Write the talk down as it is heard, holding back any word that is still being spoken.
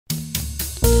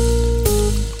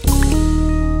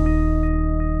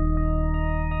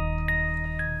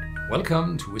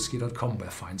Welcome to Whisky.com, where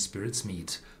fine spirits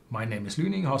meet. My name is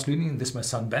Lüning, Horst Lüning, and this is my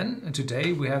son Ben. And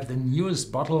today we have the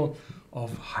newest bottle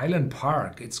of Highland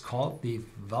Park. It's called the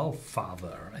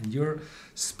Valfather. And you're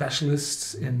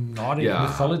specialists in Nordic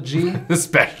mythology.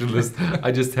 Specialist.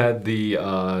 I just had the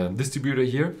distributor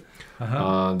here,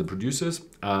 the producers,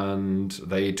 and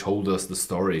they told us the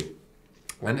story.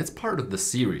 And it's part of the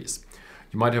series.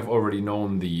 You might have already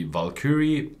known the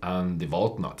Valkyrie and the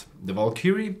Valknut. The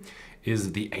Valkyrie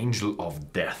is the angel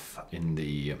of death in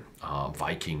the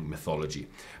Viking mythology.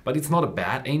 But it's not a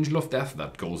bad angel of death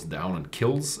that goes down and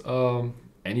kills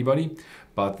anybody,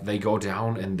 but they go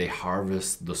down and they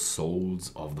harvest the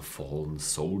souls of the fallen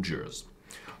soldiers.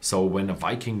 So when a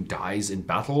Viking dies in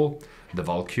battle, the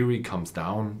Valkyrie comes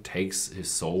down, takes his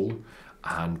soul,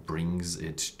 and brings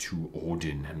it to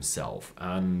Odin himself.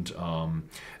 And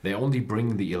they only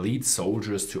bring the elite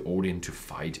soldiers to Odin to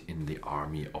fight in the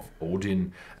army of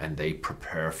Odin, and they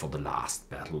prepare for the last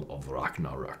battle of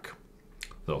Ragnarok.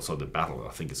 So the battle,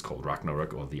 I think, is called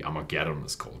Ragnarok, or the Armageddon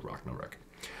is called Ragnarok.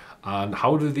 And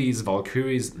how do these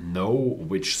Valkyries know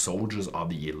which soldiers are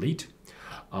the elite?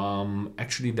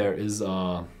 Actually, there is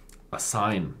a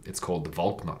sign. It's called the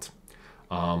Valknut.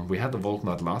 We had the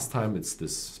Valknut last time. It's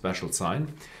this special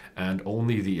sign, and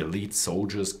only the elite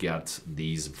soldiers get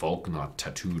these Valknut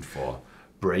tattooed for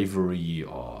bravery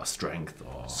or strength.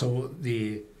 So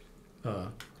the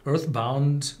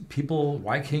earthbound people,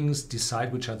 Vikings,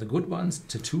 decide which are the good ones,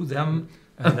 tattoo them,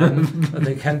 and then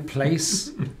they can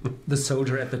place the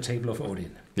soldier at the table of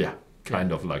Odin. Yeah,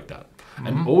 kind of like that.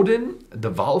 And Odin,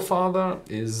 the Valfather,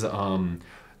 is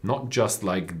not just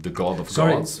like the god of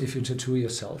gods. If you tattoo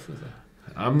yourself with a...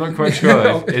 I'm not quite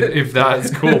sure if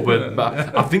that's cool, but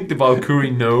I think the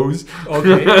Valkyrie knows,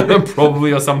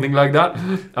 probably, or something like that.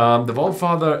 The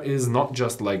Valfather is not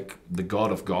just like the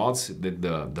god of gods,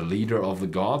 the leader of the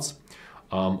gods,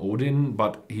 Odin,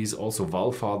 but he's also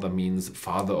Valfather, means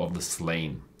father of the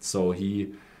slain. So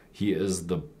he is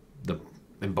the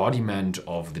embodiment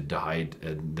of the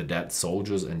dead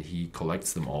soldiers, and he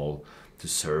collects them all to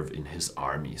serve in his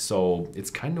army. So it's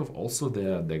kind of also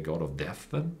their god of death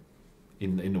then.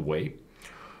 In a way.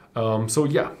 So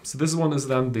this one is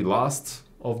then the last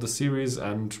of the series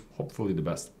and hopefully the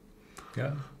best.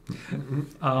 Yeah.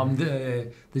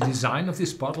 The design of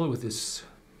this bottle with this,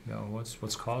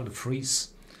 what's called a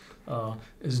frieze,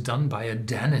 is done by a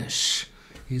Danish.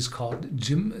 He's called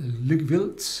Jim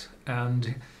Ligvilt,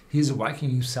 and he's a Viking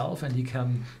himself, and he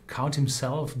can count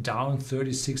himself down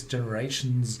 36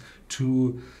 generations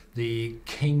to the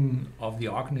king of the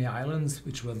Orkney Islands,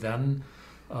 which were then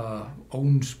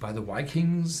owned by the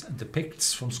Vikings, and the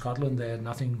Picts from Scotland. They had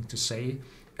nothing to say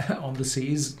on the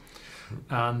seas,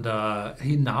 and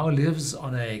he now lives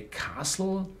on a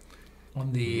castle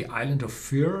on the island of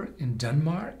Fyr in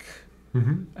Denmark,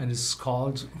 and it's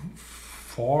called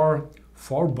Forborg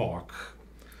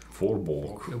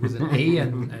with an A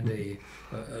and a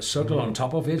circle on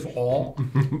top of it,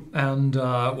 and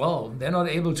they're not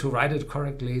able to write it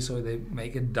correctly, so they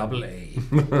make it double A.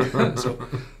 So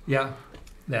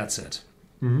that's it.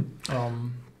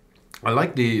 I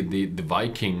like the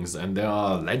Vikings, and there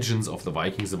are legends of the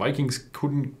Vikings. The Vikings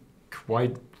couldn't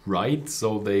quite write,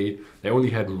 so they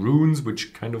only had runes,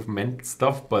 which kind of meant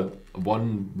stuff, but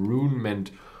one rune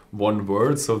meant one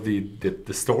word, so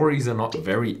the stories are not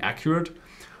very accurate.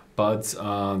 But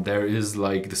there is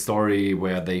like the story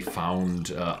where they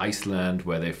found Iceland,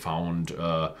 where they found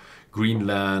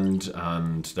Greenland,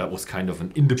 and that was kind of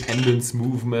an independence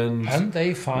movement. And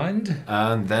they find?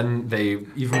 And then they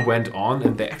even went on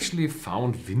and they actually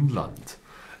found Vinland.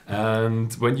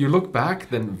 And when you look back,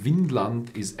 then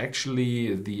Vinland is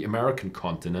actually the American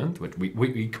continent, what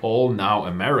we call now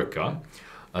America,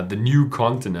 the new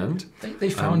continent. They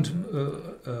found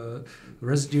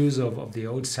residues of the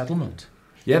old settlement.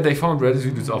 Yeah, they found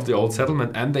residues of the old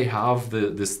settlement, and they have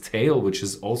this tale, which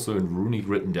is also in runic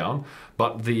written down.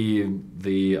 But the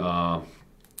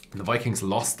Vikings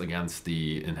lost against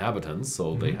the inhabitants,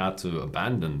 so they had to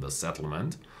abandon the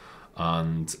settlement.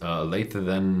 And later,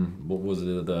 then, what was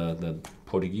it? The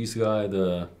Portuguese guy,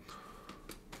 no,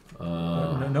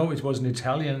 it was an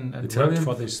Italian, and worked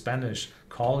for the Spanish,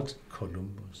 called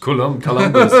Columbus.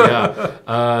 Columbus, yeah.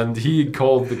 And he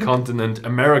called the continent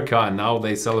America, and now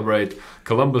they celebrate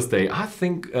Columbus Day. I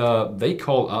think they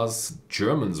call us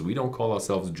Germans. We don't call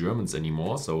ourselves Germans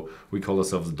anymore, so we call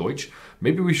ourselves Deutsch.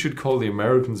 Maybe we should call the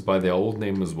Americans by their old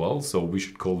name as well, so we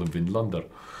should call them Vinlander.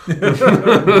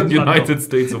 United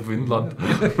States of Vinland.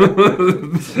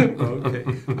 Okay.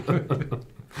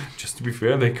 Just to be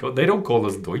fair, they don't call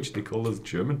us Deutsch, they call us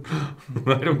German.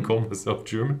 I don't call myself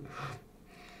German.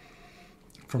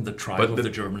 From the tribe of the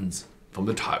Germans. from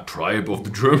the tribe of the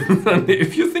German. And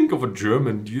if you think of a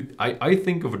German, I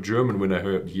think of a German when I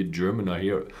hear German.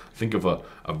 Think of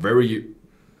a very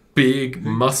big,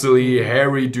 muscly,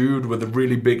 hairy dude with a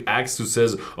really big axe who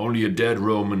says only a dead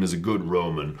Roman is a good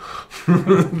Roman.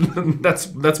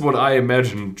 That's what I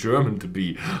imagine German to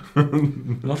be.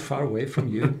 Not far away from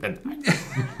you.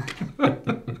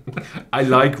 I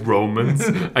like Romans.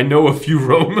 I know a few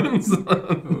Romans.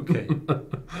 Okay.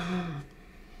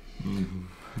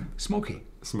 Smoky.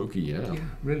 Smoky, yeah. Yeah,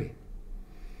 really.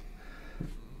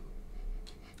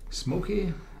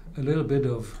 Smoky, a little bit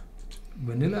of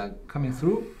vanilla coming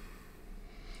through.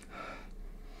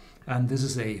 And this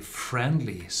is a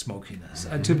friendly smokiness.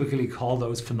 I typically call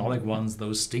those phenolic ones,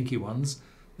 those stinky ones.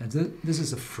 And this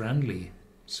is a friendly,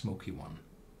 smoky one.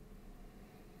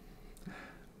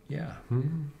 Yeah.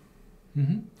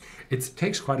 It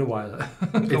takes quite a while.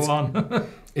 Go on.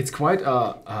 It's quite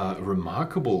a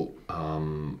remarkable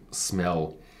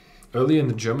smell. Earlier in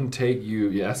the German take,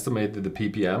 you estimated the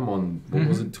ppm on, what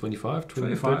was it, 25?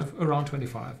 25, around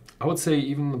 25. I would say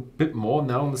even a bit more.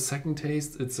 Now in the second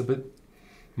taste, it's a bit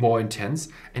more intense.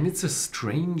 And it's a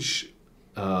strange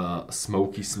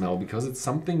smoky smell because it's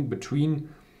something between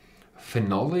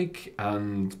phenolic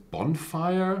and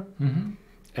bonfire. And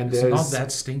it's not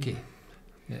that stinky.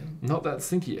 Yeah. Not that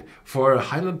stinky. For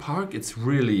Highland Park, it's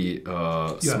really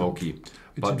smoky.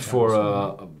 But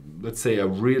for let's say a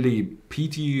really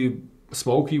peaty,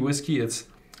 smoky whiskey, it's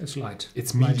light.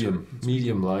 It's medium,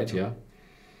 medium light, yeah.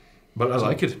 But I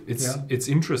like it. It's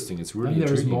interesting. It's really and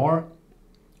there's intriguing.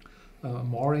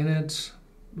 more in it,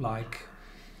 like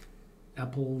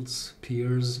apples,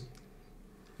 pears,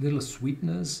 little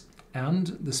sweetness, and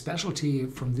the specialty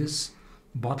from this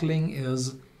bottling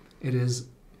is it is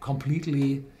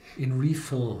completely in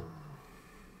refill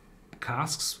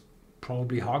casks,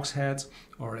 probably hogsheads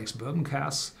or ex-bourbon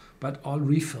casks, but all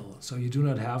refill. So you do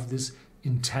not have this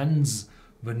intense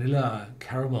vanilla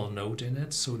caramel note in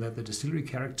it, so that the distillery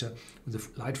character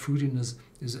with the light fruitiness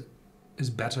is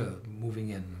better moving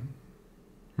in.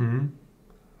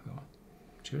 So,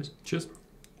 cheers. Cheers.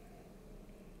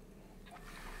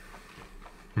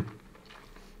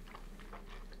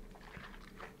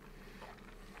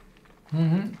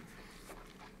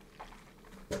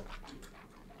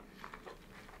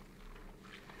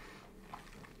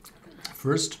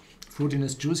 First,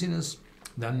 fruitiness, juiciness,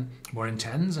 then more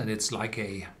intense, and it's like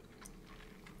a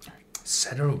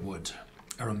cedar wood,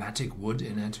 aromatic wood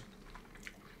in it.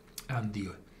 And the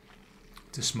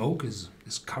smoke is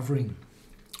covering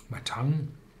my tongue,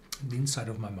 the inside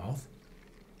of my mouth.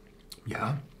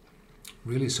 Yeah,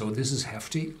 really, so this is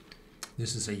hefty.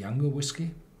 This is a younger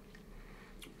whiskey.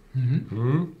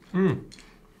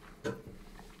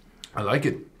 I like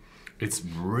it. It's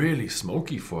really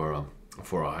smoky for a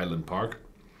Highland Park.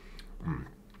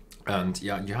 And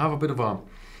yeah, you have a bit of a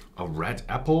red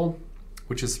apple,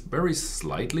 which is very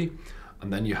slightly,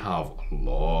 and then you have a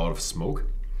lot of smoke.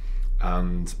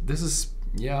 And this is,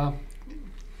 yeah,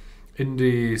 in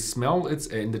the smell, it's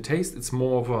in the taste, it's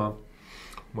more of a,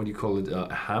 what do you call it,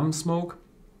 a ham smoke.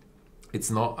 It's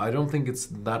not, I don't think it's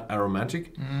that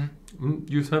aromatic.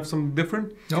 You have something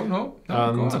different? No.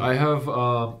 And I have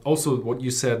also what you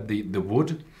said, the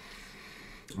wood.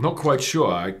 Not quite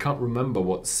sure. I can't remember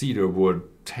what cedar wood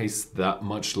tastes that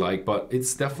much like, but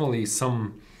it's definitely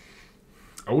some.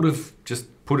 I would have just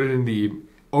put it in the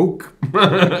oak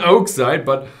oak side,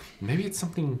 but maybe it's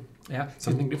something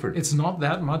different. It's not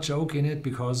that much oak in it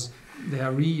because they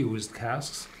are reused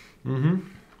casks, and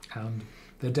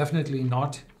they're definitely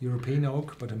not European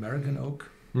oak, but American oak,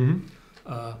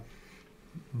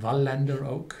 Wallander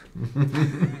oak.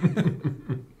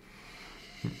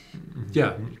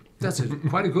 Yeah. That's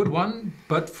quite a good one,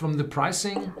 but from the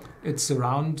pricing, it's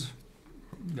around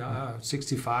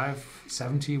 65,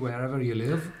 70, wherever you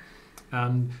live.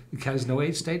 And it has no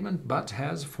age statement, but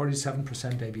has 47%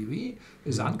 ABV,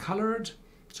 is uncolored,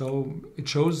 so it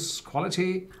shows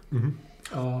quality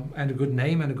and a good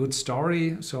name and a good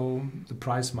story, so the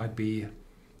price might be,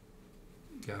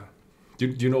 Do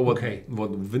you know what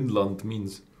Windland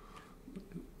means?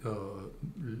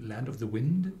 Land of the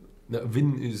wind? No,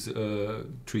 Wind is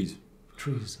trees.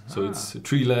 Trees. So it's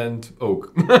tree land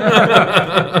oak.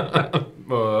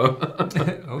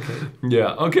 Okay.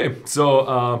 Yeah, okay.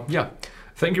 So,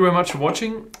 thank you very much for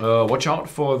watching. Watch out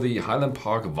for the Highland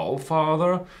Park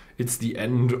Valfather. It's the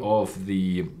end of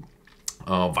the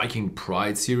Viking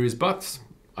Pride series, but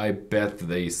I bet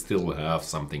they still have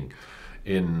something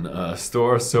in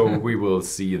store. So we will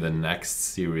see the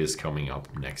next series coming up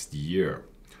next year.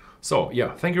 So,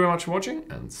 yeah, thank you very much for watching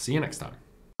and see you next time.